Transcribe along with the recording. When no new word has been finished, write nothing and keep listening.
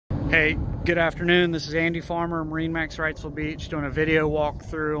Hey, good afternoon. This is Andy Farmer, MarineMax, Wrightsville Beach, doing a video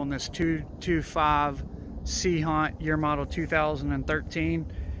walkthrough on this 225 Sea Hunt year model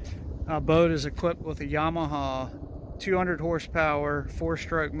 2013. Boat is equipped with a Yamaha 200 horsepower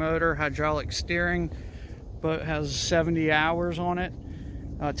 4-stroke motor, hydraulic steering. Boat has 70 hours on it.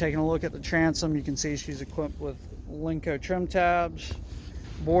 Taking a look at the transom, you can see she's equipped with Lenco trim tabs,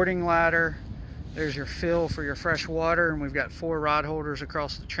 boarding ladder. There's your fill for your fresh water, and we've got 4 rod holders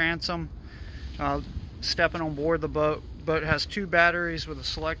across the transom. Stepping on board the boat, has 2 batteries with a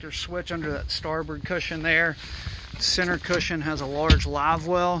selector switch under that starboard cushion there. Center cushion has a large live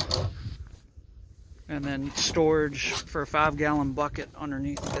well, and then storage for a 5-gallon bucket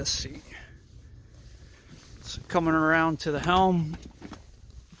underneath this seat. So coming around to the helm,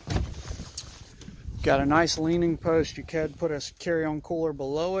 got a nice leaning post. You could put a carry-on cooler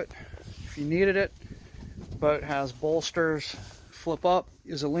below it if you needed it. Boat has bolsters. Flip up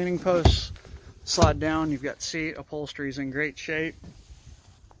is a leaning post. Slide down, you've got seat. Upholstery is in great shape.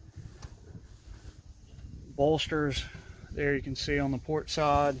 Bolsters there you can see on the port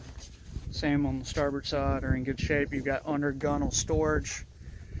side, same on the starboard side, are in good shape. You've got under gunnel storage.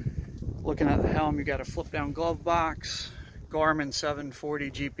 Looking at the helm, you've got a flip down glove box, Garmin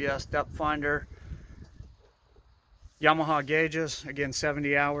 740 GPS depth finder, Yamaha gauges, again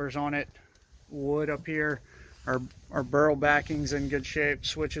 70 hours on it. Wood up here, our barrel backing's in good shape,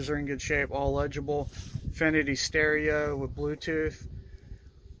 switches are in good shape, all legible. Infinity stereo with Bluetooth,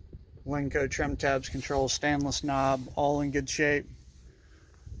 Lenco trim tabs, controls, stainless knob, all in good shape.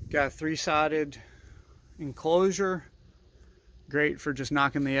 Got a 3-sided enclosure, great for just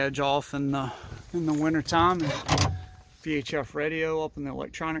knocking the edge off in the winter time. VHF radio up in the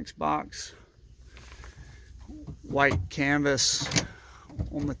electronics box. White canvas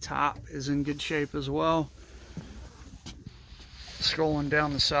on the top is in good shape as well. Scrolling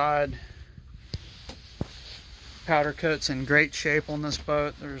down the side, powder coat's in great shape on this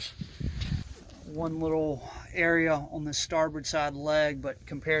boat. There's one little area on the starboard side leg, but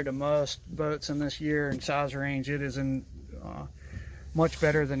compared to most boats in this year and size range, it is in much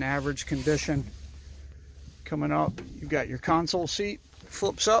better than average condition. Coming up, you've got your console seat,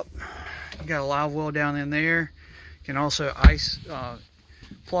 flips up. You got a live well down in there. You can also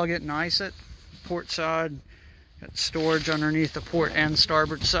plug it and ice it. Port side, got storage underneath the port and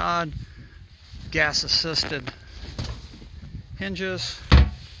starboard side. Gas assisted hinges,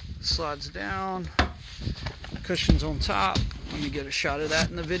 slides down, cushions on top. Let me get a shot of that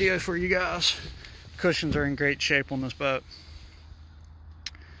in the video for you guys. Cushions are in great shape on this boat.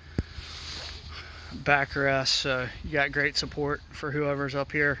 Backrest, so you got great support for whoever's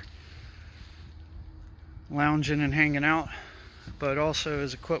up here lounging and hanging out. But also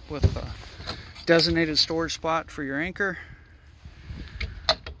is equipped with a designated storage spot for your anchor.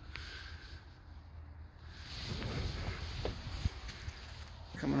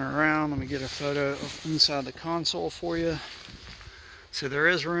 Coming around, let me get a photo of inside the console for you. So there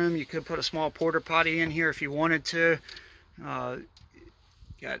is room. You could put a small porta-potty in here if you wanted to. Got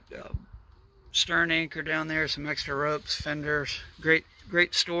stern anchor down there, some extra ropes, fenders,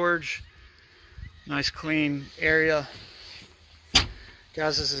 great storage. Nice clean area.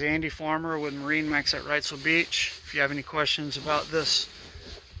 Guys, this is Andy Farmer with MarineMax at Wrightsville Beach. If you have any questions about this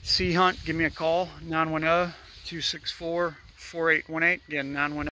Sea Hunt, give me a call, 910-264-4818. Again, 910